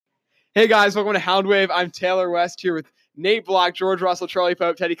Hey guys, welcome to Houndwave. I'm Taylor West here with Nate Block, George Russell, Charlie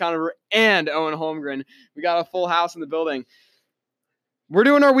Pope, Teddy Conover, and Owen Holmgren. We got a full house in the building. We're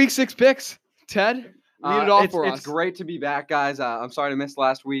doing our Week 6 picks. Ted, lead it off for us. It's great to be back, guys. I'm sorry to miss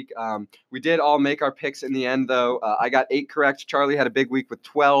last week. We did all make our picks in the end, though. I got 8 correct. Charlie had a big week with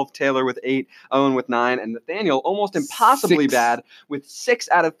 12. Taylor with 8. Owen with 9. And Nathaniel almost impossibly 6. Bad with 6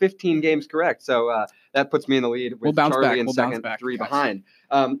 out of 15 games correct. So that puts me in the lead with Charlie in second, 3 behind.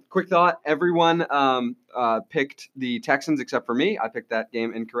 Quick thought, everyone picked the Texans except for me. I picked that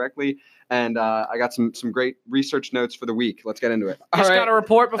game incorrectly, and I got some great research notes for the week. Let's get into it. Got a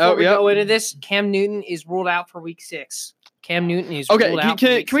report before we go into this. Cam Newton is ruled out for Week 6. Cam Newton is ruled out.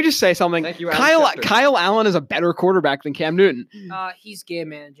 Can we just say something? Thank you, Kyle Allen is a better quarterback than Cam Newton. He's game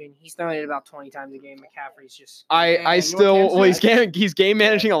managing. He's throwing it about 20 times a game. McCaffrey's just. He's game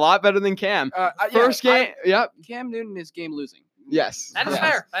managing a lot better than Cam. Cam Newton is game losing. Yes. That is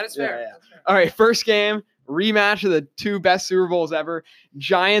fair. That is fair. Yeah. All right, first game, rematch of the 2 best Super Bowls ever.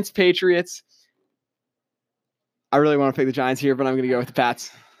 Giants, Patriots. I really want to pick the Giants here, but I'm going to go with the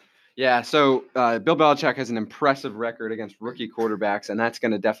Pats. Yeah, so Bill Belichick has an impressive record against rookie quarterbacks, and that's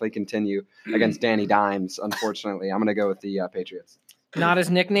going to definitely continue against Danny Dimes, unfortunately. I'm going to go with the Patriots. Not his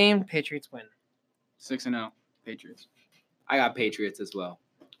nickname, Patriots win. 6-0, Patriots. I got Patriots as well.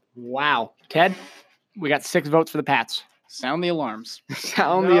 Wow. Ted, we got 6 votes for the Pats. Sound the alarms.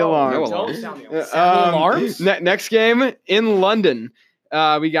 Sound the alarms. No Don't sound the alarms. Next game in London.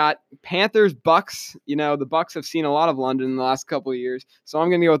 We got Panthers, Bucks. You know, the Bucks have seen a lot of London in the last couple of years, so I'm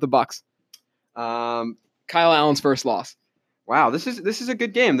going to go with the Bucks. Kyle Allen's first loss. Wow, this is a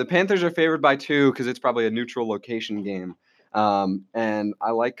good game. The Panthers are favored by 2 because it's probably a neutral location game. And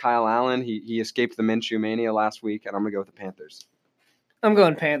I like Kyle Allen. He escaped the Minshew mania last week, and I'm going to go with the Panthers. I'm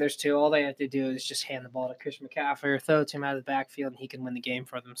going Panthers, too. All they have to do is just hand the ball to Christian McCaffrey or throw it to him out of the backfield, and he can win the game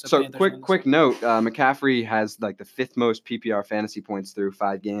for them. So quick note, McCaffrey has like the 5th most PPR fantasy points through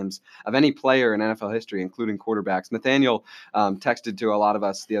 5 games of any player in NFL history, including quarterbacks. Nathaniel texted to a lot of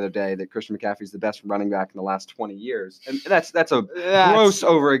us the other day that Christian McCaffrey is the best running back in the last 20 years. And that's a gross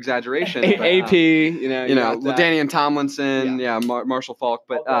over-exaggeration. AP, LaDainian Tomlinson, Marshall Faulk.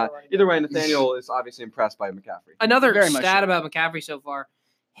 But either way, Nathaniel is obviously impressed by McCaffrey. Another stat about McCaffrey so far.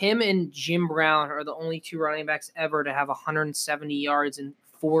 Him and Jim Brown are the only 2 running backs ever to have 170 yards in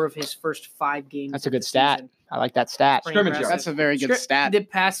 4 of his first 5 games. That's a good stat. Season. I like that stat. Scrimmage yards. That's a very good stat. The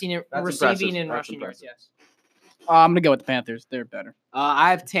passing, receiving, and That's rushing yards, yes. I'm going to go with the Panthers. They're better.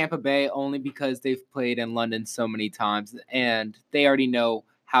 I have Tampa Bay only because they've played in London so many times, and they already know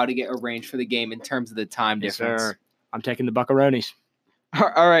how to get arranged for the game in terms of the time difference. Sir. I'm taking the Buccaroonies.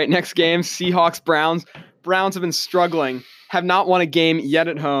 All right, next game, Seahawks, Browns. Browns have been struggling, have not won a game yet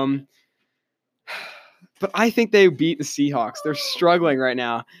at home. But I think they beat the Seahawks. They're struggling right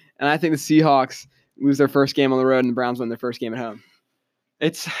now. And I think the Seahawks lose their first game on the road and the Browns win their first game at home.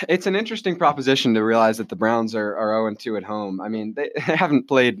 It's an interesting proposition to realize that the Browns are 0-2 at home. I mean, they haven't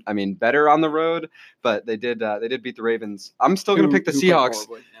played, better on the road, but they did beat the Ravens. I'm still going to pick the Seahawks.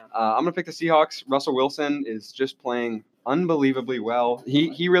 I'm going to pick the Seahawks. Russell Wilson is just playing unbelievably well.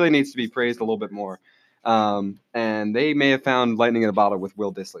 He really needs to be praised a little bit more. And they may have found lightning in a bottle with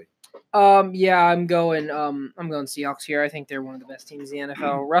Will Dissly. I'm going Seahawks here. I think they're one of the best teams in the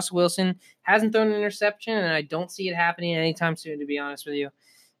NFL. Russell Wilson hasn't thrown an interception, and I don't see it happening anytime soon, to be honest with you.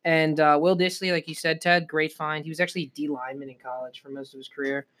 And Will Dissly, like you said, Ted, great find. He was actually a D lineman in college for most of his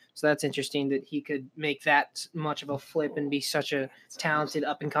career. So that's interesting that he could make that much of a flip and be such a talented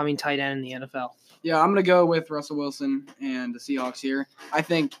up-and-coming tight end in the NFL. Yeah, I'm going to go with Russell Wilson and the Seahawks here. I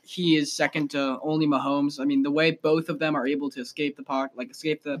think he is second to only Mahomes. I mean, the way both of them are able to escape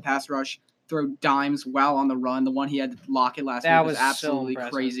the pass rush, throw dimes while on the run. The one he had to lock it last week was absolutely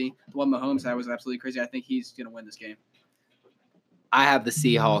crazy. The one Mahomes had was absolutely crazy. I think he's going to win this game. I have the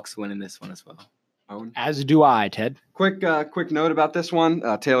Seahawks winning this one as well. As do I, Ted. Quick note about this one.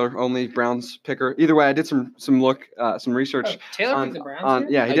 Taylor, only Browns picker. Either way, I did some research. Taylor picked the Browns?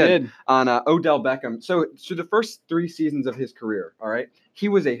 Yeah, he did. On Odell Beckham. So the first 3 seasons of his career, all right, he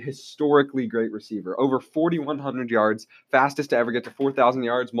was a historically great receiver. Over 4,100 yards, fastest to ever get to 4,000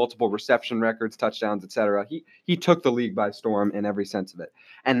 yards, multiple reception records, touchdowns, etc. He took the league by storm in every sense of it.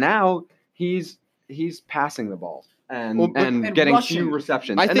 And now he's passing the ball. And getting rushing. few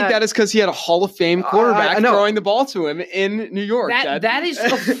receptions. I think that is because he had a Hall of Fame quarterback throwing the ball to him in New York. That is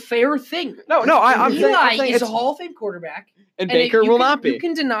a fair thing. I'm Eli saying is a Hall of Fame quarterback. And Baker will not be. You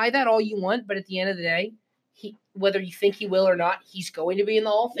can deny that all you want, but at the end of the day, whether you think he will or not, he's going to be in the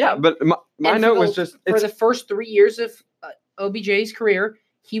Hall of Fame. Yeah, but my note was just... For the first 3 years of OBJ's career,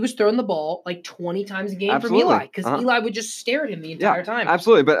 he was throwing the ball like 20 times a game Absolutely. from Eli because Uh-huh. Eli would just stare at him the entire time.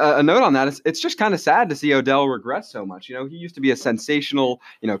 Absolutely. But a note on that is it's just kind of sad to see Odell regress so much. He used to be a sensational,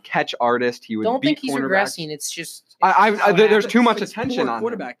 catch artist. He would Don't think beat he's cornerbacks. regressing. It's just There's too much It's attention poor on him.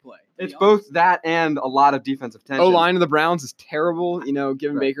 quarterback play. to It's be both honest. that and a lot of defensive tension. O-line of the Browns is terrible,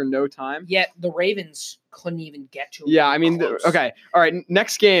 giving Right. Baker no time. Yet the Ravens couldn't even get to him. Yeah, I mean, close. okay. All right,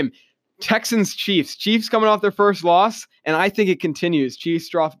 next game. Texans Chiefs. Chiefs coming off their first loss, and I think it continues. Chiefs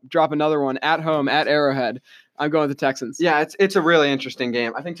drop another one at home at Arrowhead. I'm going with the Texans. Yeah, it's a really interesting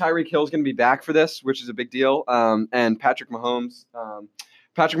game. I think Tyreek Hill's going to be back for this, which is a big deal. And Patrick Mahomes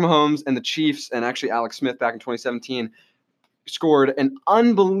and the Chiefs, and actually Alex Smith back in 2017, scored an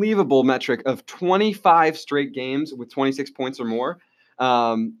unbelievable metric of 25 straight games with 26 points or more.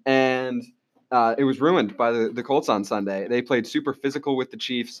 And it was ruined by the Colts on Sunday. They played super physical with the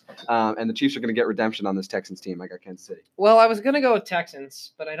Chiefs, and the Chiefs are going to get redemption on this Texans team. I got Kansas City. Well, I was gonna go with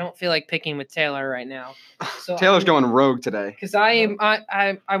Texans, but I don't feel like picking with Taylor right now. So Taylor's going rogue today. because I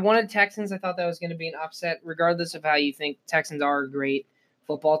wanted Texans. I thought that was going to be an upset, regardless of how you think Texans are a great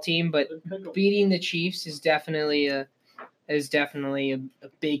football team. But beating the Chiefs is definitely a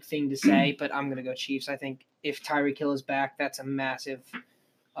big thing to say. But I'm gonna go Chiefs. I think if Tyreek Hill is back, that's a massive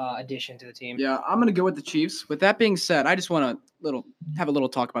addition to the team. Yeah, I'm gonna go with the Chiefs. With that being said, I just want to have a little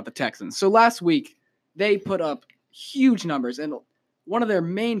talk about the Texans. So last week they put up huge numbers, and one of their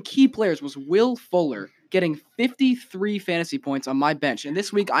main key players was Will Fuller, getting 53 fantasy points on my bench. And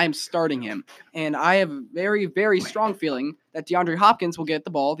this week I am starting him, and I have a very, very strong feeling that DeAndre Hopkins will get the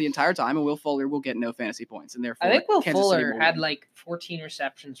ball the entire time, and Will Fuller will get no fantasy points. And therefore, I think Will Kansas City Fuller will had win. like 14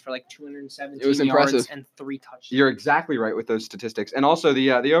 receptions for like 217 It was yards impressive. and 3 touchdowns. You're exactly right with those statistics. And also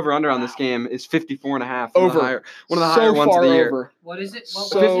the over-under on this game is 54.5. Over. One of the So higher ones of far the year. over. What is it? What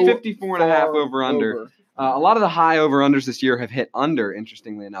So was it? 54.5 Far over-under. A lot of the high over-unders this year have hit under,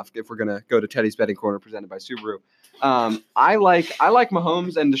 interestingly enough, if we're going to go to Teddy's Betting Corner presented by Subaru. I like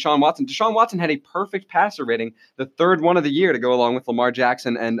Mahomes and Deshaun Watson. Deshaun Watson had a perfect passer rating, the third one of the year to go along with Lamar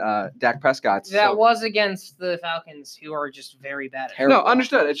Jackson and Dak Prescott. That So- was against the Falcons, who are just very bad. At Terrible. No,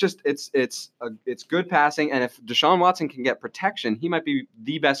 understood. It's just it's good passing, and if Deshaun Watson can get protection, he might be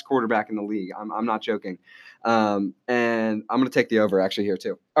the best quarterback in the league. I'm not joking. And I'm going to take the over actually here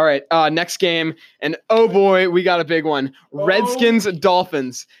too. All right, next game, and oh boy, we got a big one. Redskins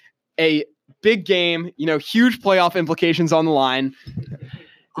Dolphins, a big game. Huge playoff implications on the line.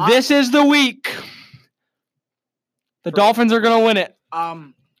 This is the week. The Dolphins are going to win it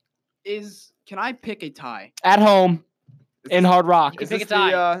Can I pick a tie? at home in Hard Rock. You can Is pick this a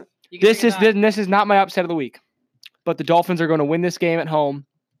tie. the, You can This pick a is tie. this is not my upset of the week, but the Dolphins are going to win this game at home,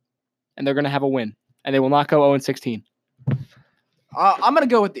 and they're going to have a win, and they will not go 0-16. I'm gonna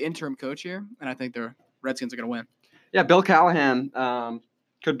go with the interim coach here, and I think the Redskins are gonna win. Yeah, Bill Callahan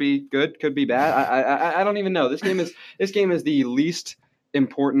could be good, could be bad. I don't even know. This game is the least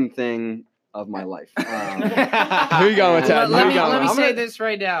important thing of my life. Who you going with, Ted? Let Who me you going let me with? say this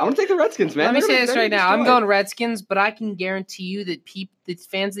right now. I'm gonna take the Redskins, man. Let me They're say gonna- this they're right gonna now. I'm destroy. going Redskins, but I can guarantee you that the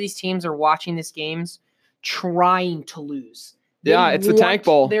fans of these teams are watching this games trying to lose. They Yeah, it's the tank want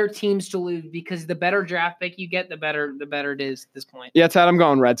bowl. Their teams to lose because the better draft pick you get, the better it is at this point. Yeah, Ted, I'm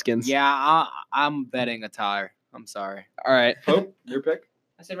going Redskins. Yeah, I'm betting a tie. I'm sorry. All right. Pope, your pick.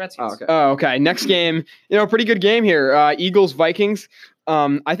 I said Redskins. Oh, okay. Oh, okay. Next game, pretty good game here. Eagles Vikings.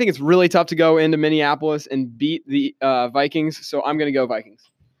 I think it's really tough to go into Minneapolis and beat the Vikings, so I'm gonna go Vikings.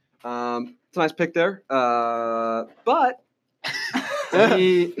 It's a nice pick there. But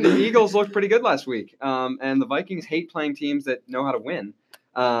the Eagles looked pretty good last week. And the Vikings hate playing teams that know how to win.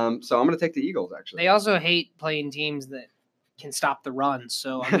 So I'm going to take the Eagles, actually. They also hate playing teams that can stop the run,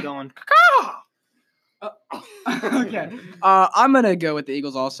 so I'm going. Okay. I'm gonna go with the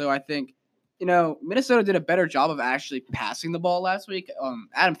Eagles also. I think, Minnesota did a better job of actually passing the ball last week.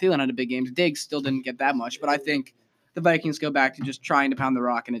 Adam Thielen had a big game. Diggs still didn't get that much, but I think the Vikings go back to just trying to pound the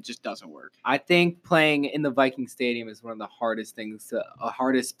rock, and it just doesn't work. I think playing in the Viking Stadium is one of the hardest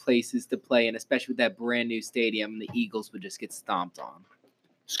places to play, and especially with that brand new stadium, the Eagles would just get stomped on.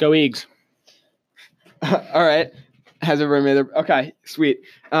 Let's go Eags. All right. Has everyone made their okay? Sweet.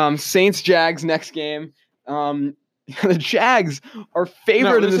 Saints Jags next game. The Jags are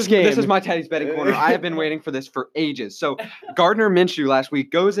favored in this game. This is my Teddy's Betting Corner. I have been waiting for this for ages. So Gardner Minshew last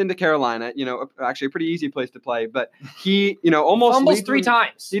week goes into Carolina. Actually a pretty easy place to play, but he, almost Almost leads 3 them-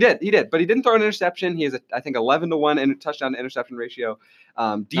 times. He did, but he didn't throw an interception. He has I think 11-1 touchdown to interception ratio.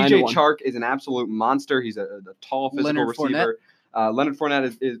 DJ 9-1. Chark is an absolute monster. He's a tall physical Leonard receiver. Leonard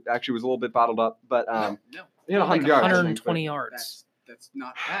Fournette is actually was a little bit bottled up, but No. he had 100 like yards. 120 yards. That's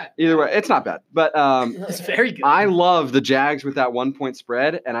not bad. Either way, it's not bad. But That's very good. I love the Jags with that 1-point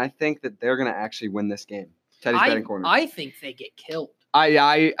spread, and I think that they're going to actually win this game. Teddy's betting corner. I think they get killed.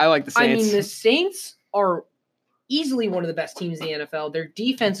 I like the I Saints. mean, the Saints are easily one of the best teams in the NFL. Their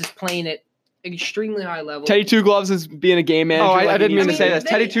defense is playing at extremely high level. Teddy Two Gloves is being a game manager. Oh, I like didn't he mean needs to say be. this.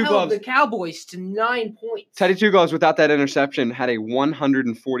 Teddy Two held Gloves. the Cowboys to 9 points. Teddy Two Gloves without that interception had a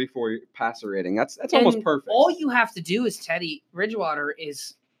 144 passer rating. That's almost And perfect. All you have to do is Teddy Bridgewater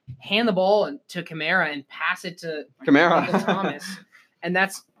is hand the ball to Kamara and pass it to Michael Kamara. Thomas. And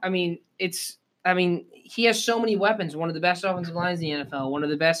that's, he has so many weapons. One of the best offensive lines in the NFL, one of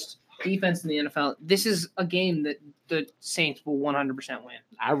the best defense in the NFL. This is a game that the Saints will 100% win.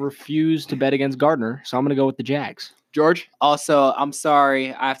 I refuse to bet against Gardner, so I'm going to go with the Jags. George. Also, I'm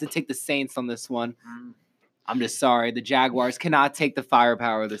sorry. I have to take the Saints on this one. I'm just sorry. The Jaguars cannot take the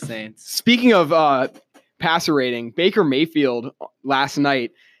firepower of the Saints. Speaking of passer rating, Baker Mayfield last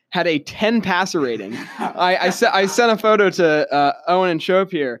night had a 10 passer rating. I sent a photo to Owen and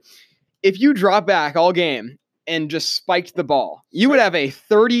Shope here. If you drop back all game and just spiked the ball, you would have a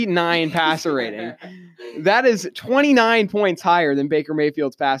 39 passer rating. That is 29 points higher than Baker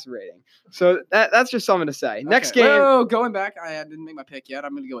Mayfield's passer rating. So that's just something to say. Next Okay. game. Oh, going back, I didn't make my pick yet.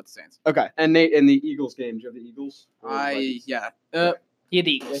 I'm going to go with the Saints. Okay. And Nate, in the Eagles game, do you have the Eagles? Yeah. He had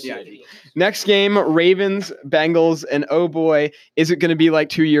the Eagles. Yeah. Next game, Ravens, Bengals, and oh boy, is it going to be like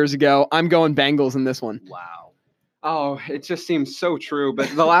 2 years ago? I'm going Bengals in this one. Wow. Oh, it just seems so true. But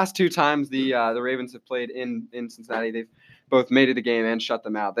the last two times the Ravens have played in Cincinnati, they've both made it a game and shut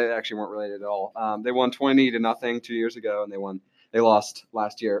them out. They actually weren't related at all. They won 20-0 2 years ago, and they lost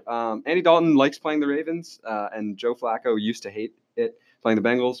last year. Andy Dalton likes playing the Ravens, and Joe Flacco used to hate it playing the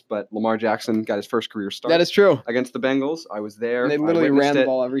Bengals, but Lamar Jackson got his first career start. That is true. Against the Bengals. I was there. And they I literally witnessed ran the it.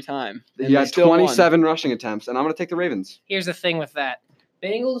 ball every time. And He they had still won. 27 rushing attempts, and I'm going to take the Ravens. Here's the thing with that.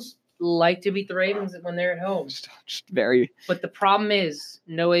 Bengals like to beat the Ravens when they're at home. Just very But the problem is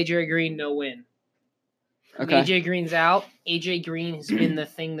no AJ Green, no win. When okay. AJ Green's out. AJ Green has been the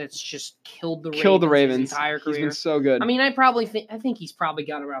thing that's just killed the Kill the Ravens. his entire He's career. been so good. I mean, I think he's probably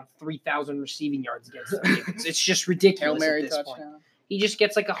got around 3,000 receiving yards against the Ravens. It's just ridiculous Hail Mary at this point. touchdown. He just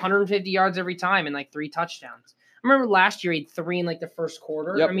gets like 150 yards every time and like 3 touchdowns. I remember last year he had 3 in like the first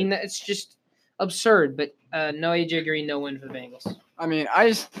quarter. Yep. I mean, it's just absurd. But no AJ Green, no win for the Bengals. I mean,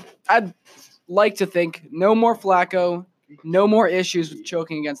 I'd like to think no more Flacco, no more issues with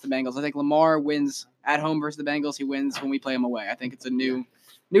choking against the Bengals. I think Lamar wins at home versus the Bengals. He wins when we play him away. I think it's a new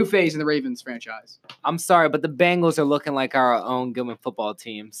phase in the Ravens franchise. I'm sorry, but the Bengals are looking like our own Gilman football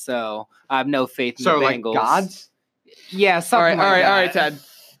team, so I have no faith in So, the like, Bengals. gods? Yeah, all something right, like all right, that. Ted.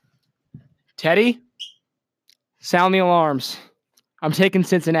 Teddy, sound the alarms. I'm taking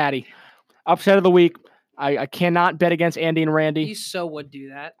Cincinnati. Upset of the week. I cannot bet against Andy and Randy. You so would do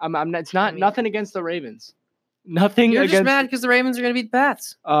that. I'm it's not I mean- nothing against the Ravens. Nothing You're against. just mad because the Ravens are going to beat the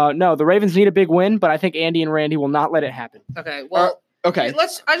Pats. No, the Ravens need a big win, but I think Andy and Randy will not let it happen. Okay, well, Okay.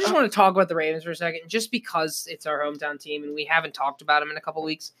 I just want to talk about the Ravens for a second, just because it's our hometown team and we haven't talked about them in a couple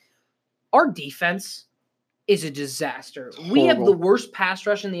weeks. Our defense is a disaster. We have the Horrible. worst pass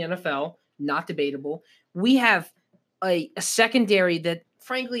rush in the NFL, not debatable. We have a secondary that,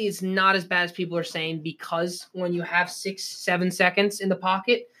 frankly, is not as bad as people are saying, because when you have 6-7 seconds in the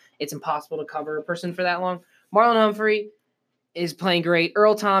pocket, it's impossible to cover a person for that long. Marlon Humphrey is playing great.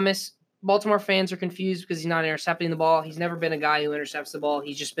 Earl Thomas, Baltimore fans are confused because he's not intercepting the ball. He's never been a guy who intercepts the ball.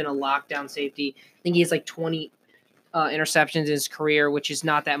 He's just been a lockdown safety. I think he has like 20 interceptions in his career, which is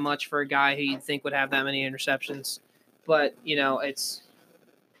not that much for a guy who you'd think would have that many interceptions. But, it's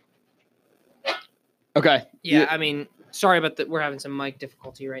Okay. yeah. I mean, sorry about that. We're having some mic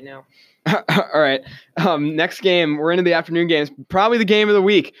difficulty right now. All right. Next game, we're into the afternoon games. Probably the game of the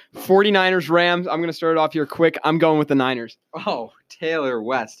week. 49ers, Rams. I'm going to start it off here quick. I'm going with the Niners. Oh, Taylor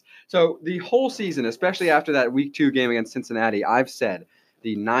West. So the whole season, especially after that week 2 game against Cincinnati, I've said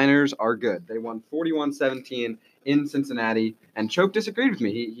the Niners are good. They won 41-17 in Cincinnati, and Choke disagreed with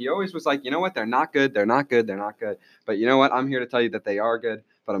me. He always was like, you know what? They're not good. They're not good. They're not good. But you know what? I'm here to tell you that they are good,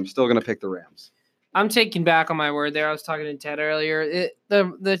 but I'm still going to pick the Rams. I'm taking back on my word there. I was talking to Ted earlier. The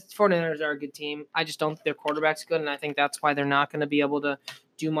 49ers are a good team. I just don't think their quarterback's good, and I think that's why they're not going to be able to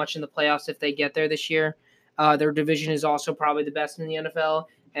do much in the playoffs if they get there this year. Their division is also probably the best in the NFL,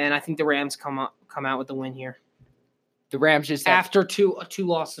 and I think the Rams come out with the win here. The Rams just have, After two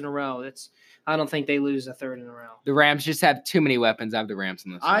losses in a row, I don't think they lose a third in a row. the Rams just have too many weapons. I have the Rams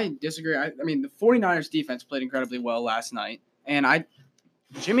in this. I disagree. I mean, the 49ers defense played incredibly well last night, and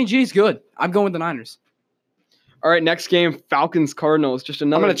Jimmy G's good. I'm going with the Niners. All right, next game, Falcons Cardinals. Just I'm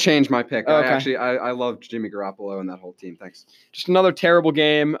another gonna change my pick. Okay. I love Jimmy Garoppolo and that whole team. Thanks. just another terrible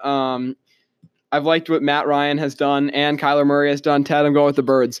game. I've liked what Matt Ryan has done and Kyler Murray has done. Ted, I'm going with the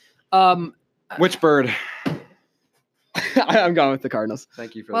Birds. Which bird? I'm going with the Cardinals.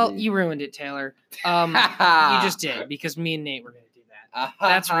 Thank you for Well, the. you ruined it, Taylor. You just did because me and Nate were going to do that.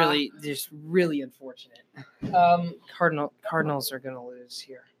 That's really just really unfortunate. Cardinals are going to lose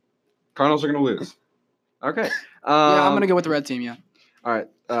here. Cardinals are gonna lose. Okay. Yeah, I'm gonna go with the red team. Yeah. All right.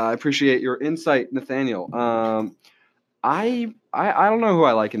 I appreciate your insight, Nathaniel. I don't know who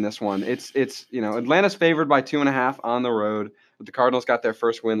I like in this one. It's Atlanta's favored by 2.5 on the road, but the Cardinals got their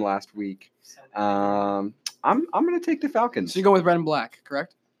first win last week. I'm gonna take the Falcons. So you go with red and black,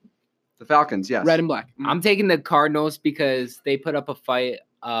 correct? The Falcons, yes. Red and black. I'm taking the Cardinals because they put up a fight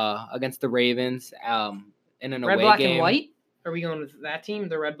against the Ravens in an Red, away black, game. and white. Are we going with that team,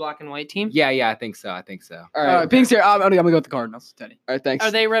 the red, black, and white team? Yeah, I think so. All All right. right, Pink's here. I'm gonna go with the Cardinals, Teddy. All right, thanks. Are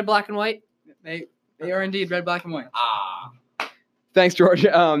they red, black, and white? They are indeed red, black, and white. Thanks, George.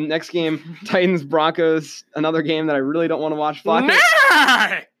 Next game, Titans Broncos. Another game that I really don't want to watch.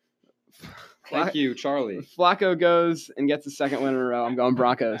 Thank you, Charlie. Flacco goes and gets the second win in a row. I'm going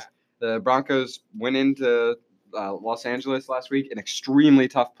Broncos. The Broncos went into Los Angeles last week, an extremely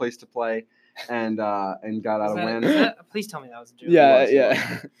tough place to play, and got out a win. Please tell me that was a joke. Yeah, was,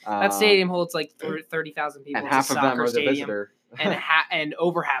 yeah. That stadium holds like 30,000 people. and It's a half of them soccer are the stadium, visitor. and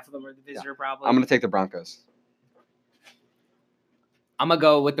over half of them are the visitor. Probably. I'm gonna take the Broncos. I'm gonna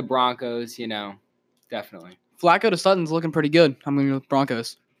go with the Broncos. Definitely. Flacco to Sutton's looking pretty good. I'm gonna go with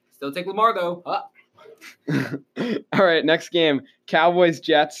Broncos. Still take Lamar though. All right, next game, Cowboys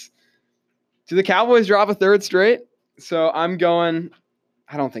Jets. Do the Cowboys drop a third straight? So I'm going.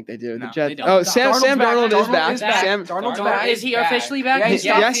 I don't think they do. No, The Jets. they don't. Oh, Sam Darnold is back. is back. Sam, Darnold's Darnold back. Is he officially back? Yeah, he's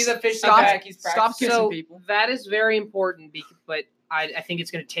Yes. He's officially Stop- back. He's stop practicing. kissing So people. that is very important, but I think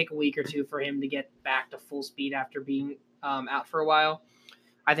it's going to take a week or two for him to get back to full speed after being out for a while.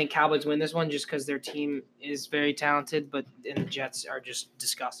 I think Cowboys win this one just because their team is very talented, and the Jets are just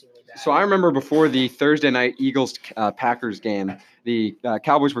disgustingly bad. So I remember before the Thursday night Eagles Packers game, the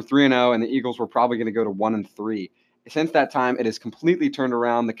Cowboys were 3-0, and the Eagles were probably going to go to 1-3. Since that time, it has completely turned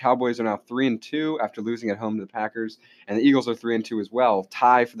around. The Cowboys are now 3-2 after losing at home to the Packers, and the Eagles are 3-2 as well,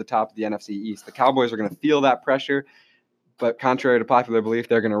 tie for the top of the NFC East. The Cowboys are going to feel that pressure, but contrary to popular belief,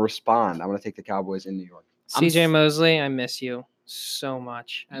 they're going to respond. I'm going to take the Cowboys in New York. CJ Mosley, I miss you so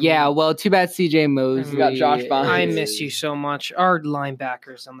much. Well, too bad CJ Mosley. We got Josh Bond. I miss you so much. Our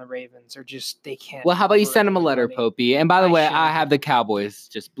linebackers on the Ravens are just they can't. Well, how about you cover send him a letter, everybody. Popey? And by the I way, should. I have the Cowboys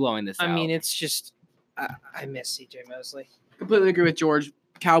just blowing this out. I mean, it's just I miss CJ Mosley. Completely agree with George.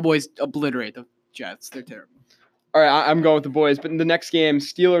 Cowboys obliterate the Jets. They're terrible. All right, I'm going with the boys. But in the next game,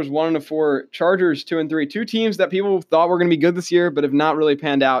 Steelers 1-4, Chargers 2-3. Two teams that people thought were going to be good this year, but have not really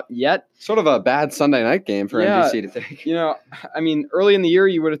panned out yet. Sort of a bad Sunday night game for Yeah. NBC to take. Early in the year,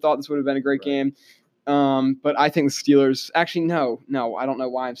 you would have thought this would have been a great game. But I think the Steelers. Actually, no. I don't know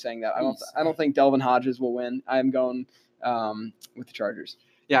why I'm saying that. I don't think Delvin Hodges will win. I'm going with the Chargers.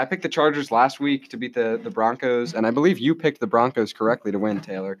 Yeah, I picked the Chargers last week to beat the Broncos, and I believe you picked the Broncos correctly to win,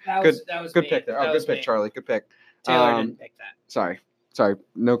 Taylor. That Good was good me. pick there. That Oh, was good pick, me. Charlie. Good pick. Taylor Um, didn't pick that. Sorry.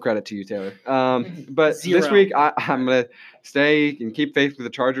 No credit to you, Taylor. But this Zero. week, I'm going to stay and keep faith with the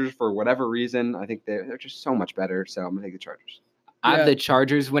Chargers for whatever reason. I think they're just so much better, so I'm going to take the Chargers. I Yeah. have the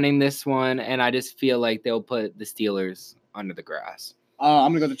Chargers winning this one, and I just feel like they'll put the Steelers under the grass.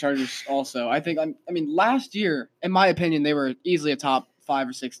 I'm gonna go with the Chargers also. I think last year, in my opinion, they were easily a top 5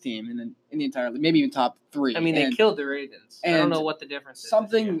 or 6 team in the entire league, maybe even top 3. I mean, they And killed the Ravens. I don't and know what the difference is. this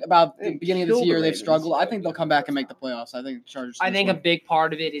something year. about They the beginning of this killed the year they've Ravens. struggled. I think they'll come back and make the playoffs. I think the Chargers. I this think a one. big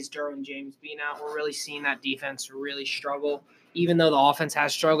part of it is Derwin James being out. We're really seeing that defense really struggle. Even though the offense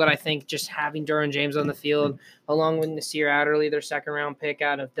has struggled, I think just having Derwin James on the field, along with Nasir Adderley, their second-round pick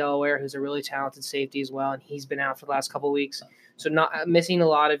out of Delaware, who's a really talented safety as well, and he's been out for the last couple of weeks. So not missing a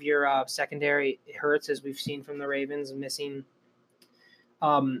lot of your secondary hurts, as we've seen from the Ravens, missing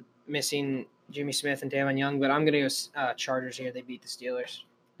Jimmy Smith and Damon Young. But I'm going to go Chargers here. They beat the Steelers.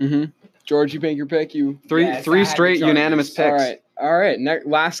 Mm-hmm. George, you make your pick. You. Three Yes, I had the straight Chargers. unanimous picks. All right.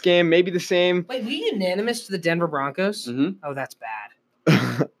 Last game, maybe the same. Wait, we unanimous to the Denver Broncos? Mhm. Oh, that's bad.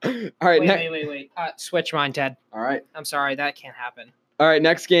 All right. Wait. Switch mine, Ted. All right. I'm sorry, that can't happen. All right.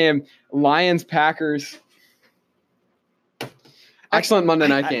 Next game, Lions Packers. Excellent Monday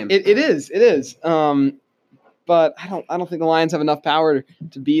night game. It is. But I don't think the Lions have enough power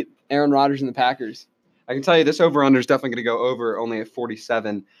to beat Aaron Rodgers and the Packers. I can tell you this over/under is definitely going to go over, only at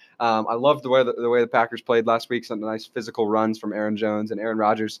 47. I love the way the Packers played last week. Some nice physical runs from Aaron Jones, and Aaron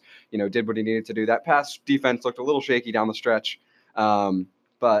Rodgers, did what he needed to do. That pass defense looked a little shaky down the stretch,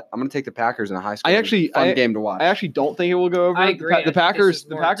 but I'm going to take the Packers in a high score. Fun game to watch. I actually don't think it will go over. I agree. I The think this Packers, is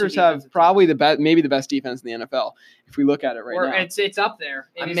the more Packers two have defensive probably maybe the best defense in the NFL if we look at it right now. It's up there.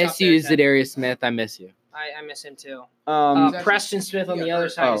 It I is miss up you, there, Ted. Zadarius Smith. I miss you. I miss him too. Um, Preston Smith on he the got other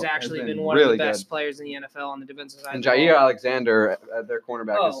hurt. side has Oh, actually has been been one of really the best good. players in the NFL on the defensive side. And of the Jair ball. Alexander, their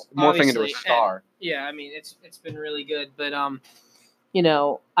cornerback, is morphing into a obviously, star. Yeah, I mean it's been really good, but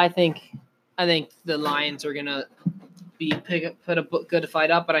I think the Lions are gonna put a good fight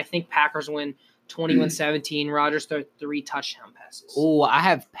up, but I think Packers win 21-17. Rodgers throw 3 touchdown passes. Oh, I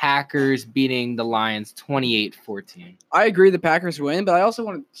have Packers beating the Lions 28-14. I agree the Packers win, but I also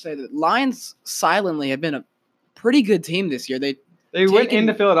want to say that Lions silently have been a pretty good team this year. They Went taken-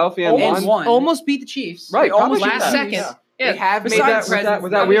 into Philadelphia and almost won. won. Almost beat the Chiefs. Right, almost probably last should have. second. Yeah. Yeah, They have made besides- that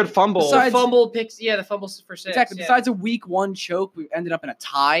With that weird fumble. the Besides- fumble picks. Yeah, the fumbles for 6. exactly. Yeah. Besides a week 1 choke, we ended up in a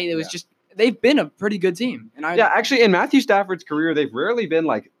tie. It was just they've been a pretty good team, and Yeah, actually, in Matthew Stafford's career, they've rarely been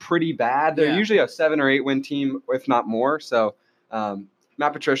pretty bad. They're Yeah. usually a 7 or 8 win team, if not more. So,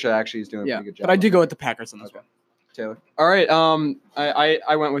 Matt Patricia actually is doing a pretty good job. But I do go with the Packers on this one. Taylor. all right.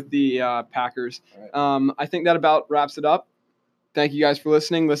 I went with the Packers. I think that about wraps it up. Thank you guys for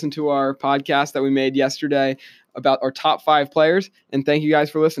listening. Listen to our podcast that we made yesterday about our top 5 players, and thank you guys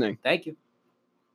for listening. Thank you.